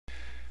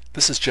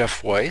This is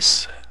Jeff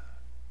Weiss,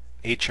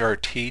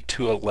 HRT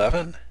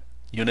 211,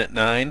 Unit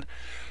 9,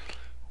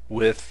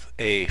 with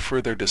a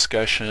further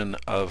discussion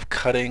of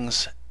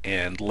cuttings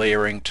and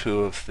layering,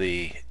 two of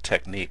the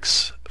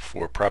techniques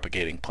for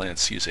propagating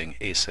plants using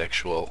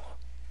asexual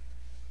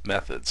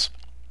methods.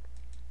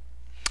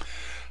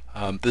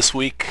 This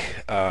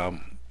week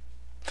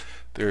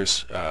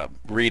there's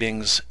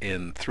readings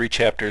in 3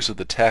 chapters of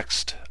the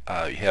text.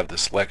 You have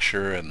this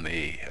lecture and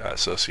the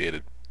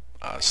associated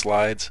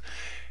slides,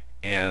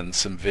 and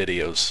some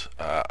videos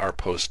are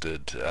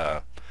posted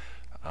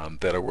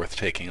that are worth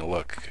taking a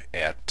look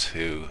at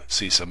to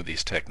see some of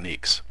these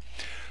techniques.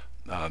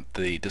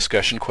 The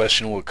discussion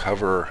question will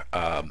cover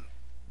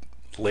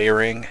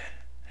layering,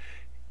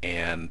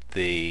 and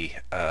the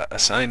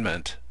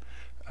assignment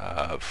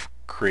of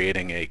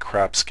creating a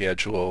crop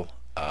schedule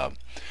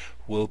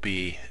will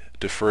be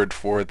deferred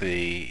for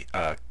the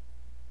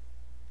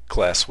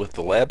class with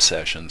the lab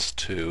sessions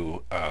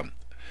to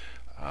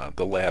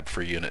the lab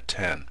for Unit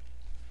 10.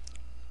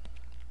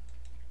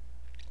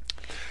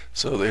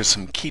 So there's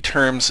some key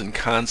terms and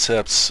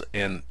concepts,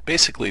 and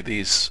basically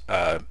these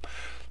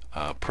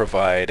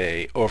provide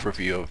a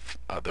overview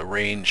of the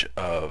range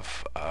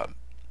of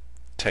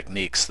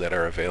techniques that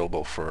are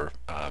available for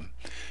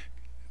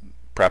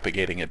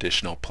propagating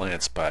additional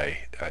plants by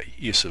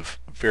use of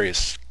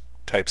various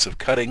types of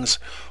cuttings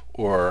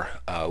or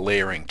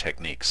layering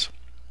techniques.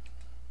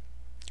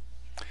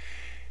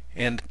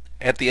 And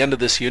at the end of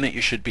this unit,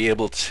 you should be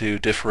able to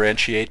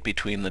differentiate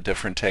between the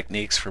different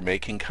techniques for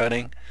making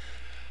cutting,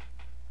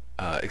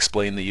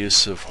 explain the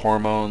use of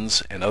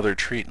hormones and other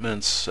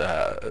treatments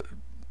that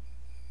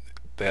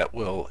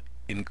will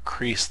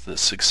increase the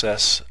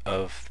success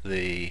of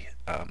the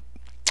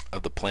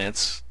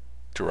plants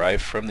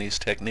derived from these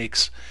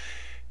techniques,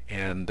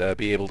 and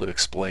be able to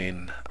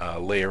explain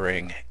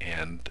layering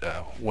and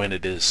when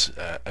it is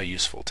a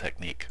useful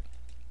technique.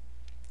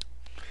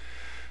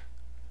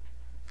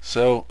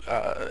 So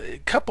a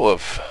couple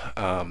of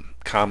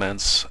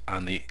comments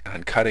on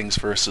cuttings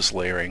versus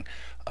layering.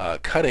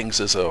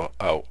 Cuttings is a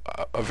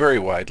very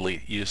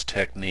widely used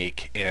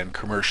technique and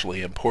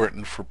commercially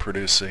important for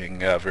producing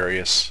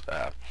various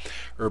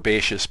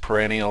herbaceous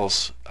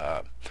perennials,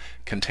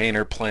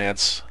 container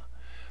plants,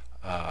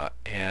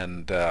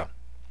 and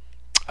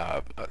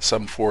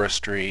some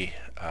forestry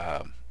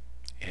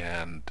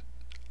and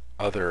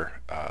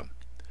other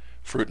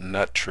fruit and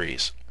nut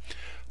trees.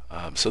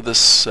 So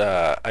this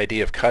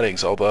idea of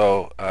cuttings,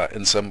 although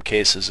in some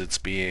cases it's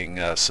being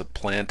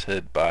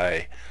supplanted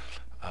by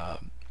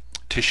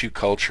tissue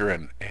culture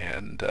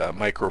and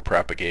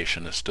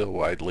micropropagation, is still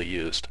widely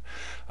used.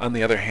 On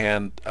the other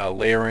hand,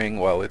 layering,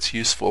 while it's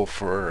useful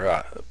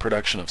for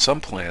production of some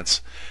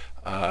plants,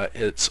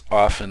 it's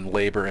often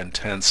labor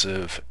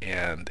intensive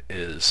and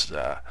is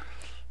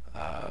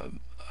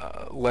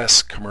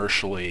less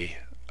commercially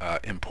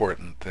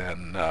important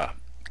than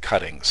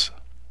cuttings.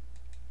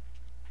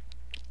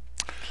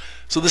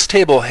 So this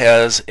table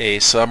has a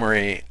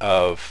summary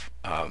of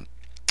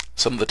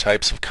some of the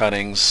types of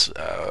cuttings,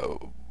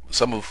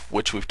 some of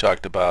which we've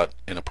talked about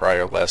in a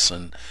prior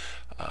lesson.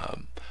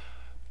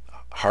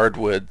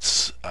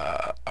 Hardwoods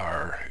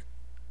are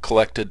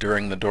collected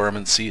during the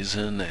dormant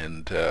season,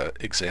 and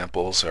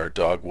examples are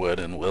dogwood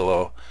and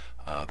willow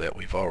that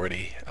we've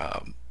already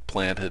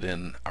planted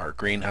in our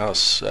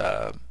greenhouse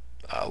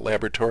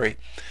laboratory.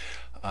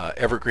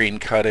 Evergreen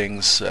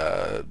cuttings,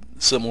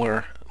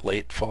 similar,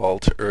 late fall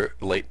to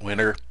late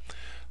winter.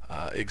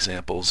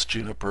 Examples: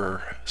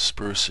 juniper,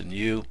 spruce, and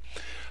yew.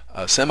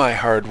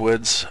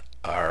 Semi-hardwoods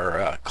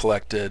are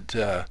collected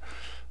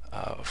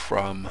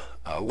from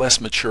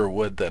less mature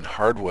wood than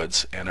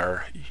hardwoods, and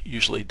are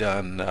usually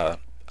done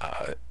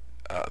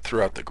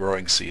throughout the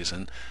growing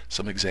season.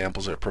 Some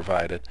examples are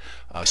provided.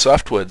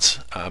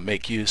 Softwoods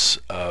make use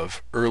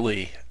of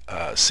early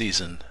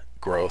season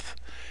growth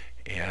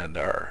and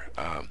are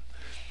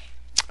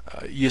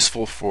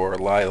useful for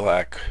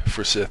lilac,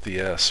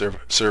 forsythia,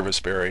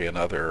 serviceberry, and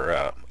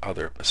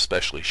other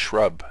especially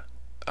shrubs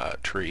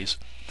and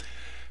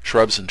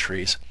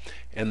trees.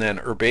 And then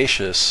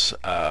herbaceous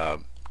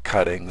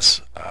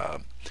cuttings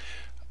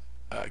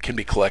can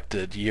be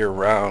collected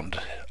year-round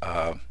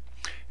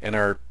and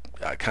are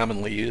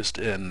commonly used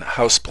in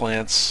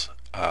houseplants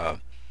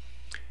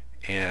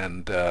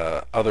and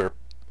other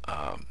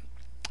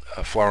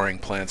flowering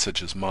plants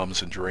such as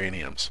mums and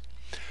geraniums.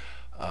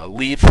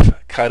 Leaf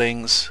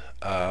cuttings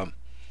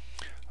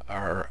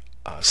are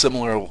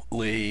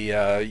similarly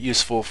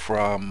useful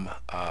from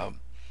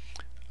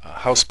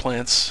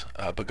houseplants.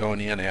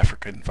 Begonia and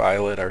African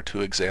violet are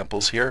 2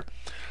 examples here.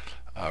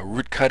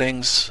 Root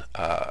cuttings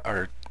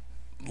are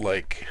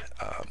like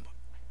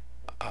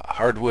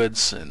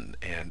hardwoods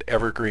and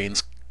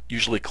evergreens,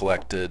 usually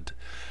collected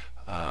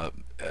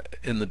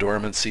in the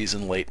dormant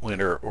season, late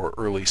winter or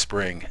early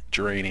spring.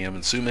 Geranium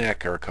and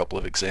sumac are a couple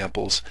of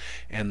examples.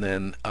 And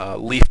then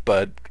leaf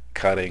bud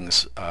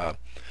cuttings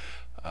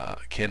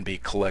can be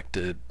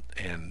collected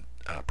and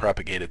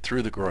propagated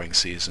through the growing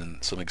season.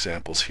 Some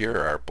examples here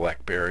are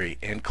blackberry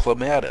and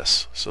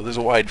clematis. So there's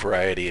a wide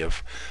variety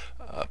of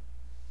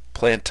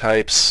plant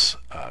types,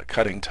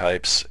 cutting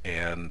types,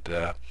 and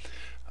the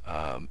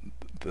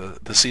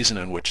season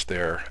in which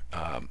they're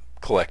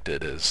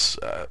collected is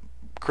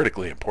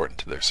critically important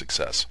to their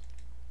success.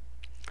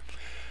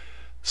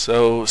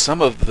 So some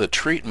of the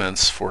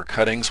treatments for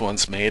cuttings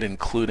once made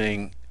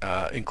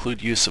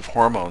include use of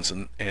hormones,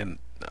 and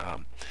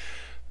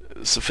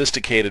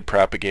sophisticated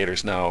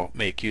propagators now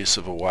make use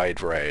of a wide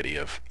variety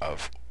of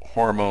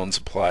hormones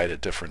applied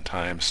at different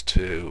times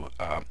to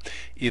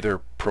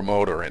either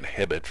promote or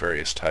inhibit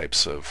various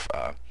types of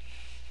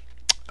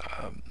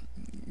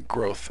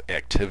growth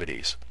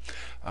activities.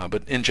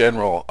 But in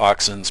general,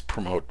 auxins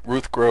promote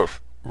root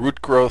growth,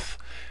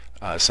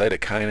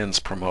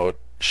 cytokinins promote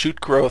shoot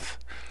growth,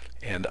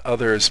 and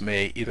others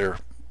may either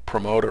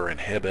promote or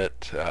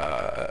inhibit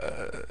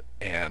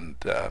and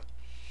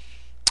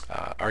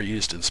are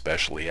used in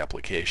specialty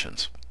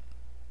applications.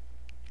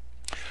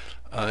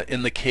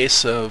 In the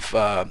case of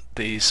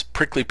these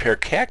prickly pear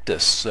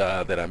cactus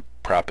that I'm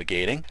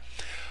propagating,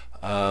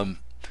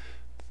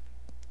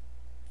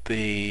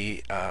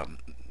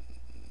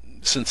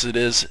 since it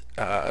is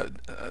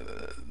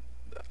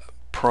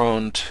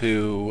prone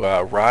to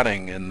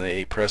rotting in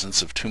the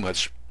presence of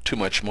too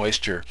much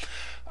moisture,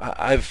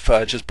 I've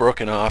just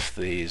broken off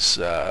these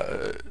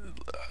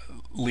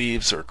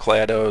leaves or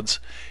cladodes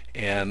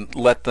and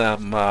let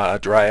them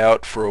dry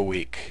out for a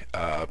week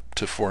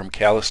to form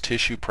callus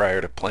tissue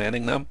prior to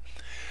planting them.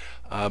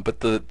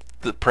 But the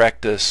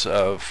practice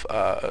of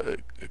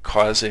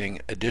causing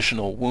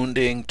additional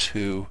wounding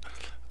to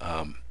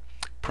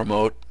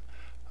promote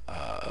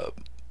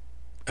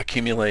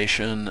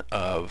accumulation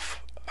of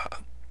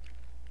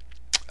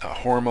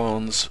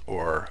hormones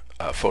or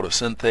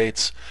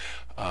photosynthates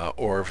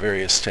or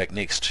various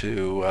techniques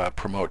to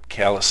promote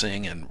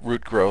callusing and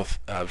root growth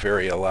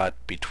vary a lot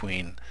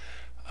between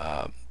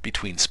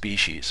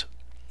species.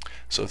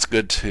 So it's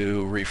good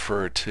to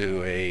refer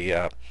to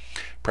a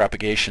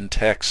propagation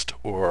text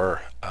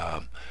or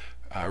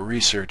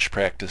research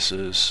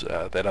practices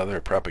that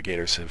other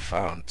propagators have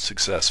found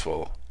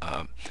successful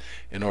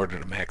in order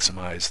to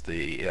maximize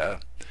the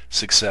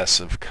success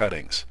of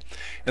cuttings.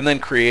 And then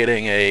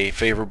creating a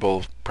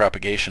favorable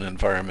propagation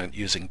environment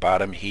using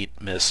bottom heat,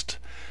 mist,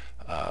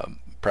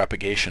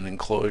 propagation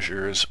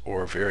enclosures,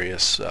 or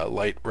various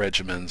light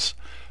regimens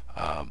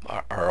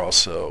are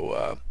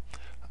also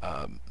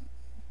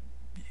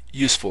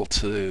useful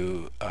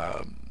to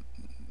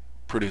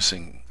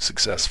producing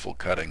successful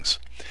cuttings.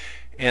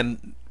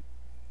 And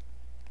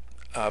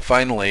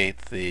finally,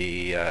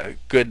 the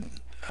good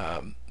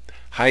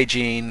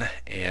hygiene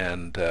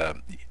and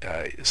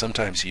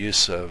sometimes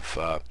use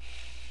of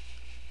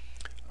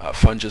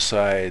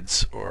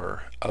fungicides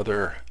or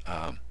other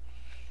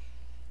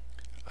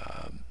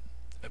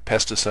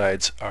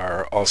pesticides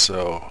are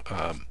also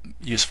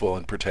useful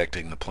in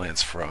protecting the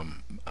plants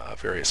from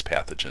various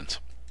pathogens.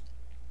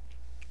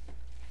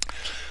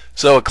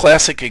 So a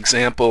classic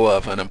example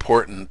of an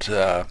important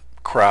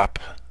crop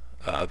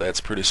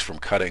that's produced from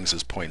cuttings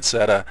is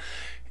poinsettia,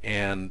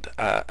 and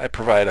I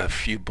provide a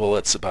few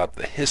bullets about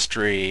the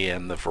history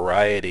and the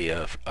variety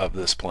of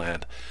this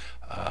plant.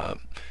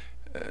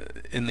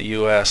 In the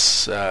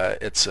U.S.,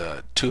 it's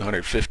a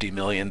 $250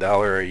 million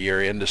a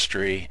year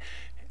industry,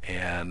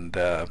 and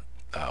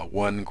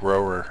one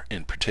grower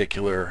in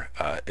particular,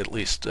 at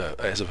least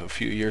as of a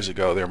few years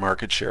ago, their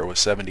market share was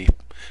 70%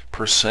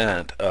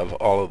 of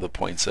all of the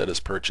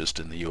poinsettias purchased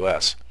in the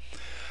U.S.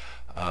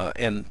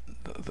 And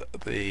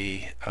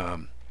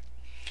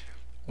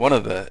one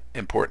of the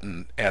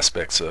important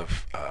aspects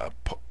of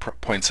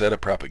poinsettia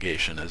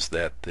propagation is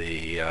that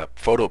the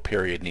photo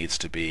period needs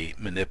to be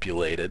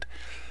manipulated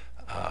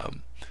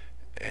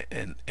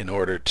in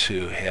order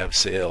to have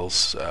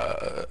sales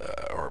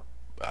or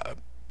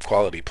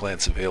quality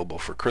plants available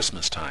for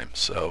Christmas time.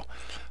 So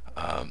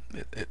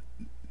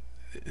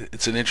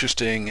it's an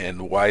interesting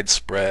and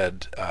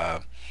widespread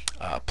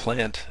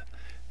plant,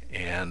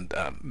 and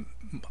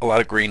a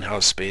lot of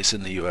greenhouse space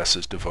in the U.S.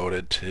 is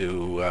devoted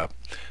to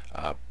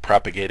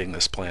propagating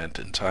this plant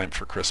in time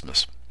for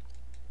Christmas.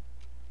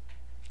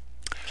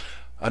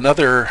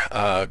 Another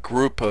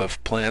group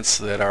of plants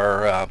that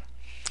are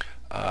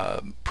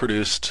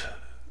produced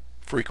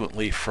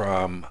frequently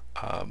from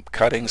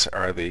cuttings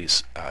are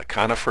these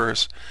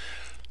conifers,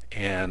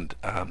 and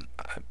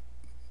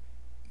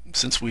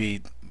since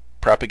we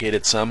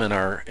propagated some in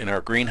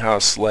our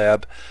greenhouse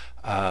lab,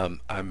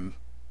 I'm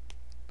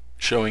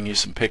showing you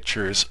some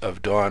pictures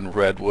of dawn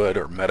redwood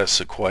or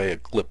Metasequoia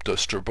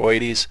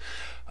glyptostroboides.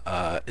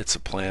 It's a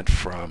plant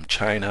from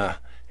China,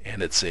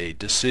 and it's a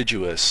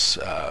deciduous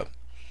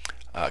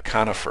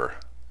conifer,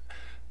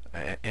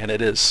 and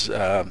it is,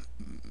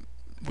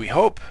 we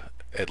hope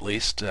at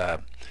least,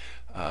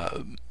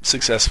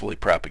 successfully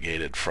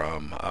propagated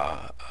from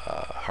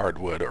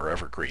hardwood or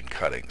evergreen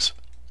cuttings.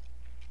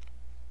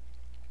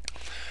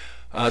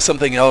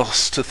 Something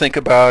else to think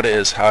about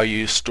is how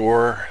you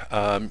store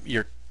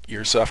your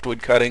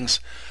softwood cuttings.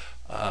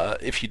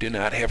 If you do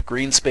not have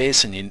greenhouse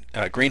space and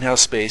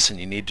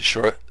you need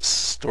to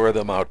store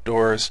them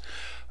outdoors,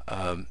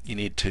 you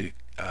need to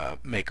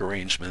make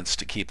arrangements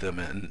to keep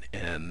them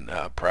in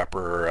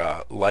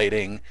proper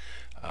lighting,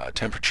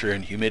 temperature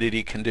and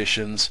humidity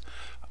conditions,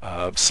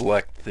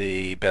 select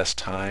the best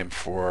time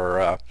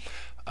for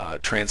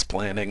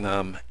transplanting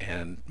them,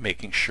 and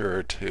making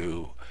sure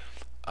to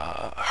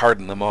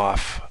harden them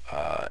off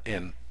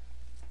and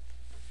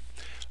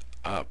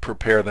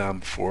prepare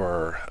them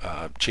for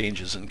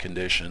changes in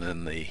condition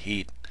in the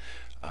heat,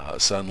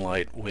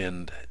 sunlight,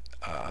 wind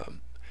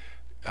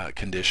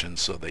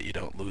conditions, so that you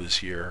don't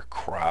lose your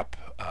crop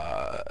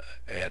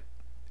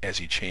as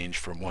you change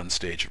from one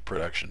stage of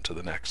production to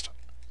the next.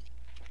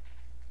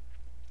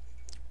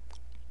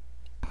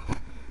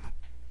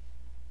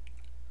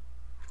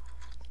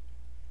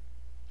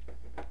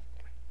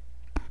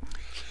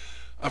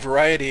 A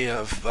variety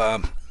of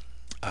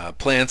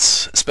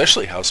plants,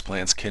 especially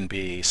houseplants, can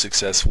be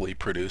successfully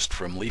produced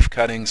from leaf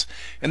cuttings,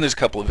 and there's a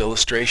couple of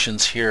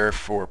illustrations here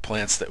for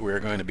plants that we're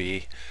going to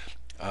be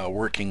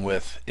working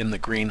with in the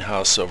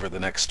greenhouse over the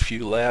next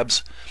few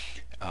labs.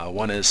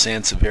 One is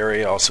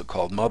Sansevieria, also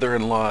called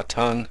mother-in-law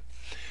tongue,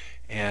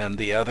 and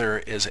the other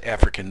is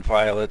African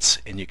violets,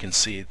 and you can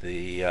see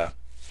the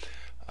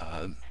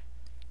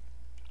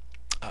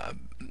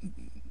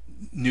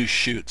new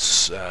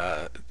shoots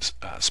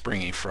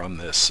springing from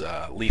this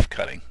leaf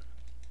cutting.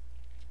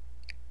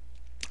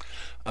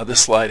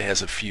 This slide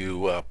has a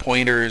few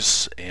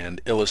pointers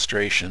and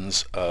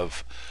illustrations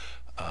of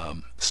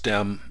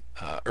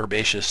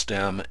herbaceous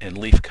stem and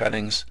leaf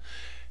cuttings,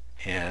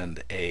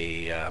 and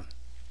a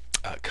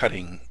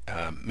cutting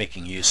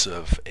making use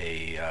of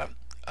a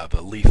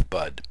leaf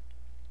bud.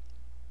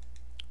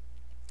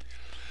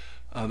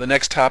 The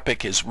next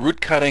topic is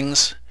root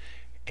cuttings,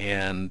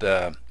 and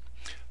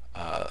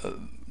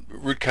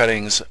root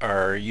cuttings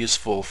are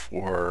useful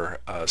for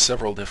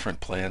several different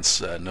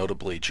plants,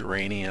 notably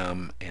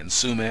geranium and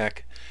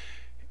sumac,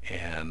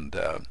 and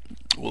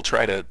we'll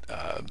try to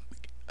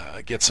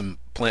get some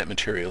plant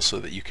material so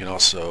that you can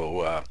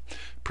also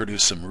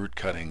produce some root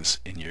cuttings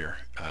in your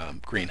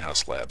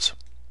greenhouse labs.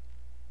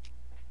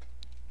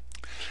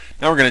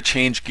 Now we're going to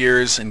change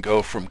gears and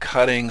go from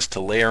cuttings to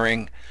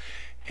layering.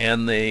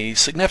 And the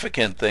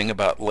significant thing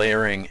about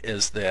layering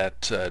is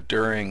that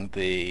during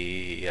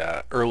the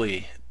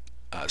early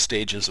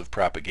stages of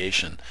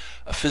propagation,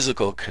 a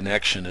physical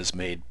connection is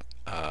made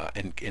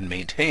and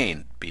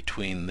maintained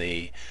between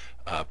the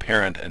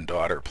parent and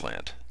daughter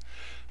plant.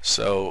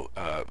 So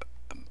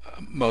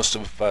most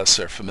of us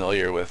are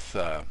familiar with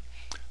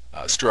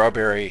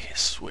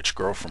strawberries, which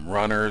grow from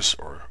runners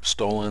or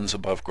stolons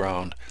above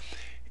ground,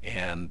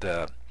 and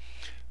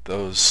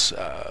those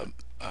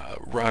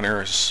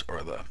runners,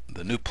 or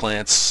the new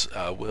plants,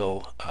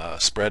 will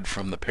spread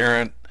from the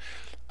parent,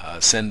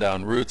 send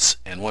down roots,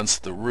 and once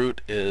the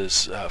root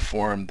is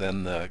formed,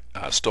 then the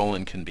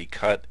stolon can be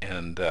cut,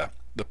 and the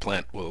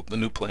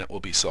new plant will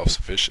be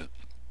self-sufficient.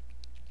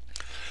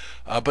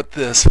 But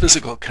this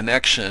physical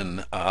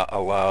connection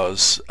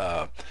allows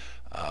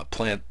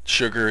plant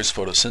sugars,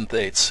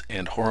 photosynthates,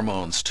 and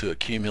hormones to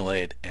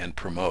accumulate and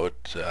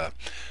promote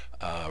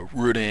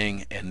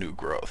rooting and new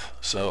growth.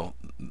 So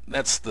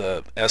that's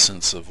the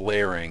essence of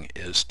layering,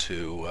 is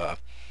to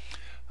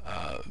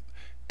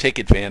take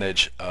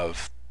advantage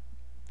of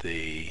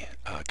the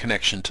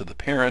connection to the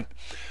parent.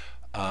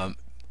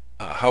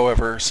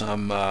 However,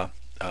 some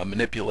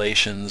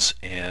manipulations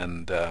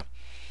and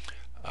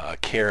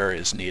care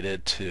is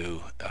needed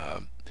to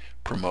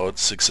promote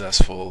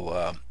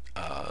successful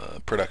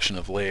production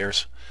of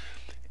layers,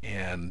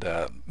 and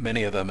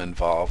many of them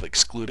involve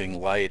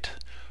excluding light,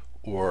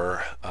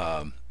 or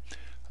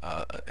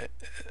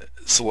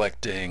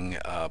selecting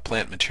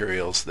plant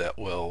materials that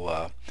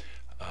will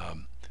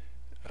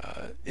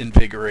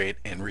invigorate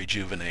and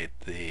rejuvenate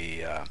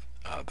the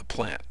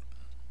plant.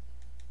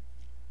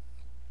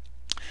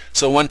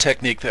 So one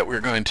technique that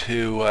we're going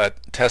to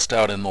test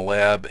out in the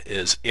lab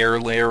is air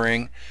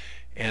layering,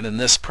 and in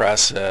this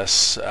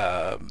process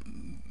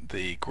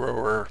the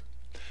grower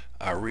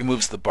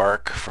removes the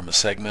bark from a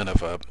segment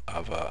of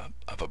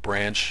a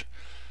branch,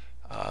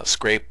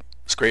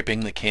 scraping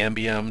the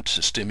cambium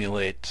to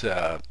stimulate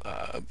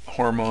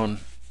hormone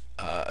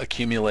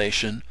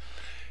accumulation,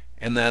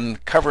 and then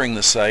covering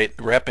the site,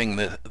 wrapping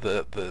the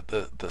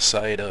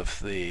site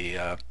of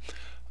the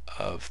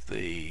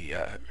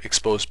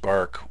exposed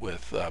bark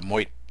with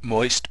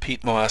moist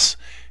peat moss,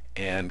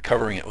 and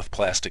covering it with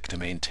plastic to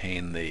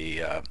maintain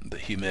the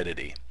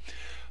humidity.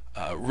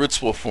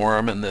 Roots will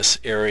form in this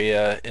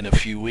area in a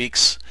few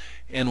weeks,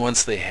 and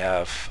once they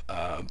have,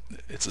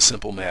 it's a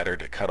simple matter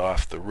to cut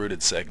off the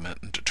rooted segment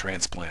and to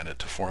transplant it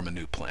to form a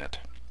new plant.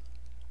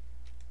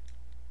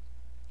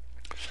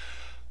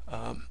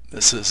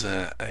 This is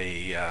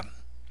a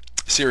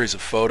series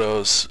of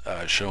photos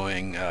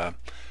showing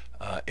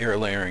air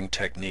layering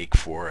technique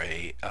for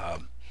a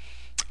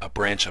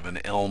branch of an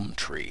elm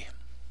tree.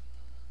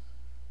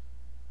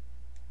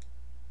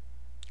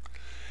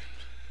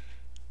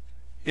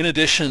 In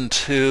addition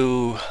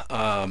to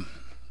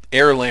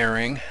air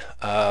layering,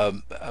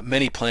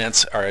 many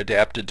plants are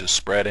adapted to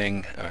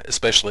spreading,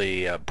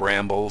 especially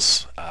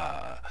brambles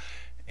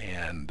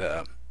and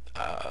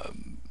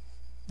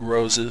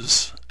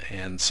roses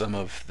and some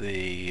of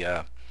the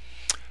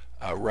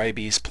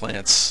ribes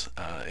plants,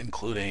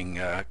 including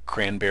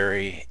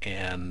cranberry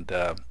and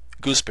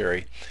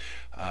gooseberry,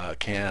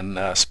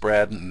 can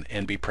spread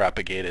and be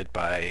propagated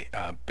by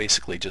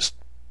basically just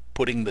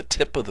putting the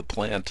tip of the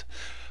plant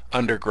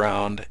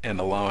underground and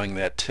allowing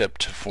that tip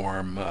to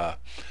form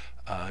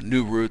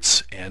new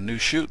roots and new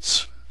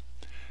shoots.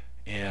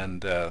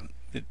 And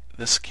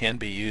this can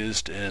be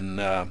used in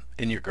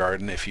your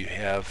garden if you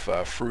have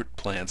fruit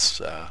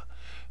plants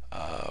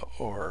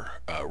or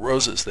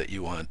roses that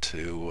you want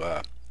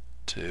to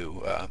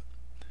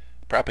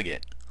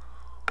propagate.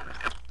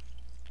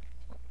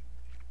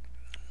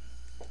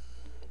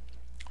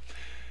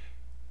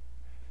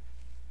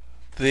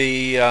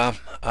 The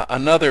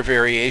another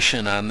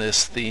variation on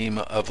this theme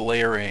of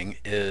layering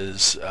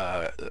is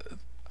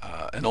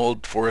an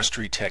old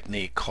forestry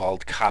technique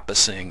called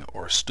coppicing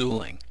or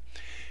stooling.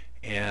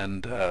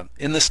 And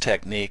in this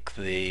technique,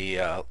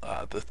 the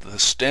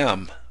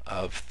stem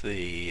of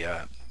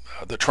the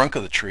trunk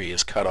of the tree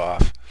is cut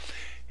off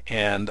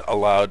and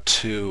allowed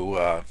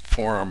to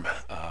form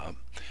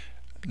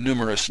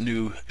numerous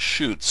new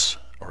shoots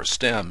or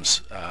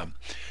stems.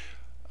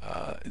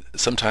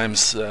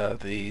 Sometimes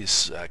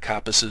these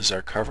coppices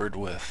are covered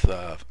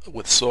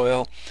with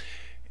soil,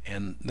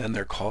 and then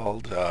they're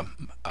called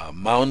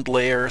mound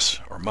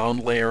layers or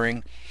mound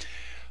layering.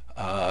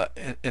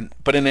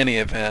 But in any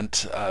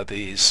event,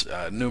 these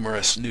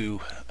numerous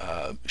new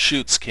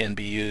shoots can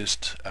be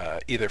used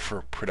either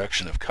for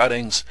production of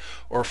cuttings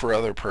or for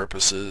other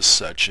purposes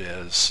such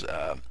as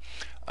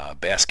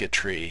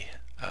basketry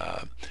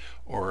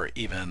or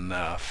even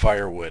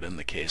firewood in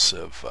the case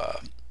of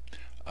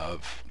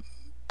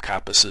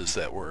coppices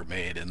that were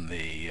made in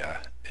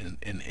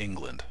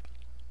England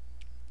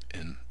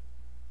in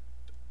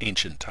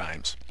ancient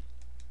times.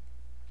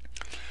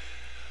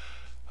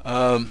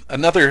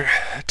 Another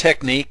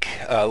technique,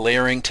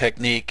 layering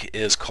technique,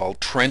 is called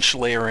trench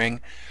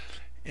layering,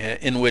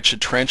 in which a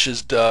trench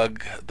is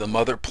dug, the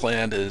mother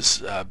plant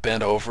is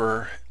bent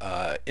over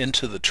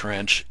into the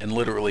trench and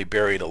literally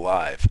buried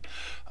alive,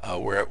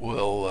 where it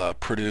will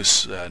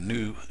produce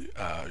new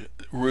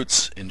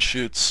roots and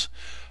shoots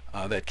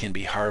that can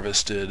be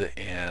harvested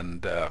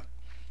and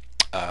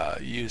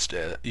used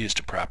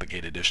to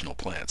propagate additional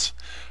plants.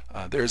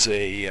 There's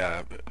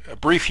a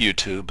brief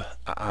YouTube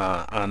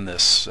on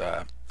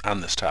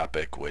this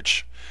topic,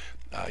 which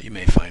you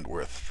may find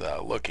worth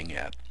looking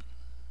at.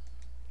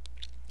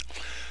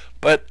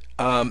 But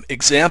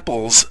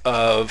examples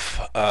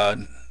of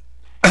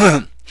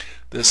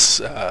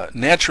this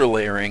natural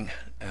layering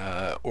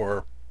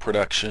or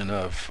production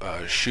of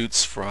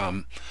shoots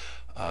from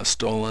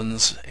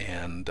stolons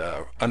and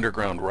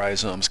underground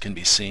rhizomes can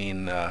be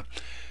seen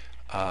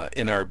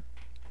in our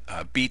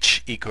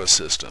beach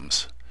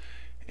ecosystems.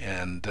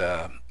 And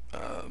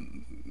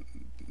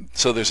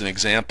so there's an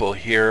example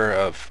here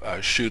of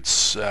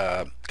shoots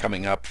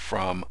coming up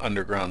from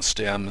underground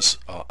stems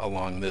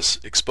along this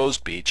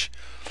exposed beach.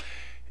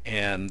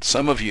 And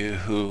some of you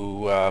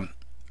who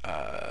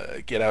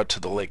get out to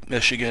the Lake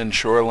Michigan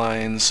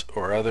shorelines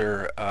or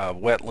other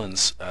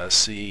wetlands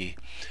see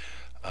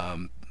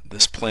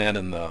this plant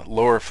in the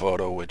lower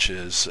photo, which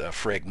is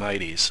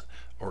Phragmites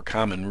or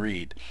common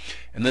reed.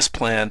 And this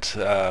plant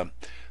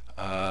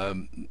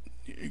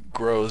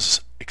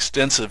grows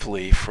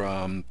extensively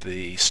from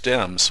the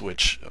stems,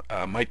 which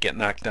might get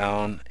knocked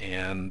down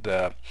and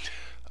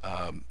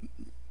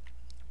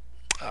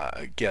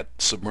get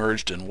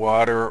submerged in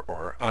water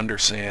or under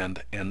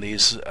sand, and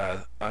these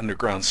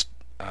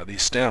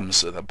these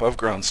stems, the above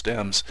ground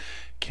stems,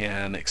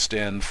 can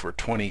extend for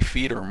 20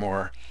 feet or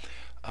more,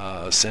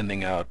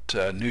 sending out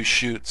new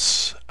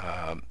shoots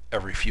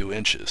every few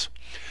inches.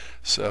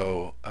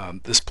 So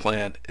this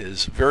plant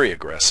is very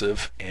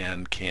aggressive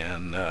and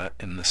can,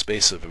 in the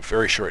space of a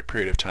very short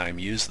period of time,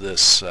 use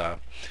this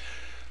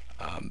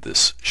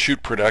this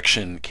shoot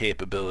production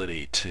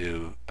capability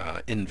to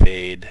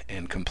invade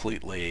and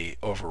completely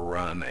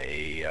overrun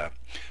a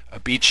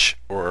beach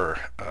or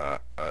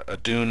a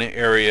dune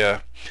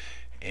area,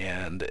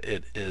 and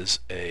it is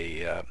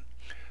a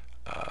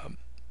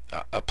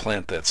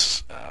plant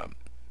that's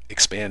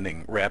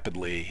expanding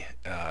rapidly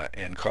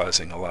and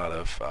causing a lot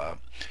of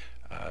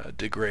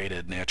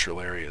degraded natural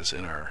areas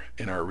in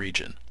our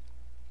region.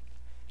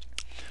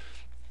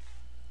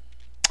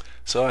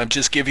 So I'll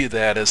just give you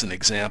that as an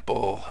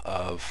example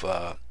of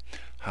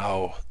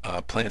how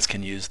plants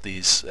can use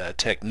these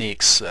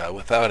techniques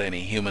without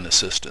any human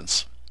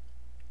assistance.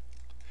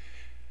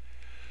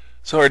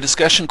 So our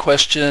discussion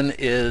question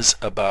is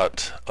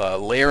about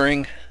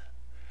layering.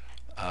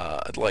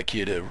 I'd like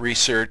you to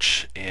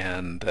research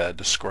and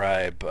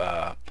describe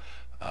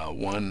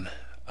one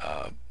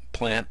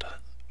plant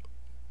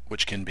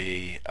which can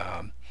be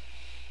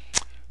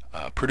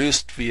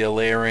produced via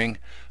layering,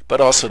 but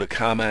also to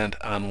comment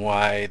on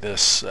why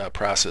this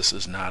process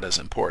is not as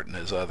important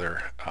as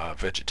other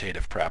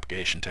vegetative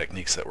propagation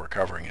techniques that we're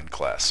covering in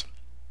class.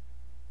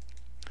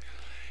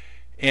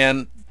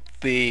 And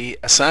the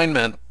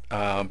assignment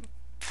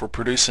for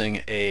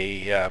producing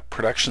a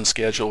production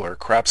schedule or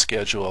crop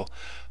schedule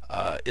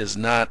is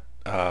not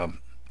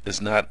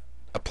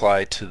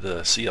apply to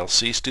the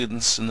CLC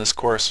students in this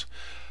course.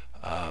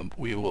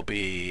 We will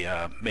be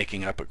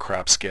making up a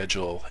crop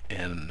schedule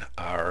in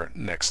our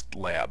next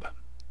lab.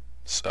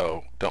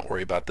 So don't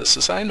worry about this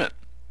assignment.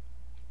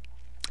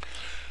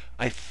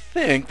 I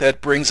think that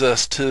brings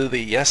us to the,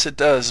 yes it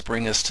does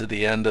bring us to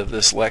the end of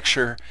this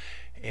lecture,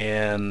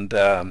 and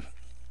I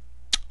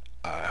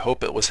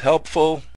hope it was helpful.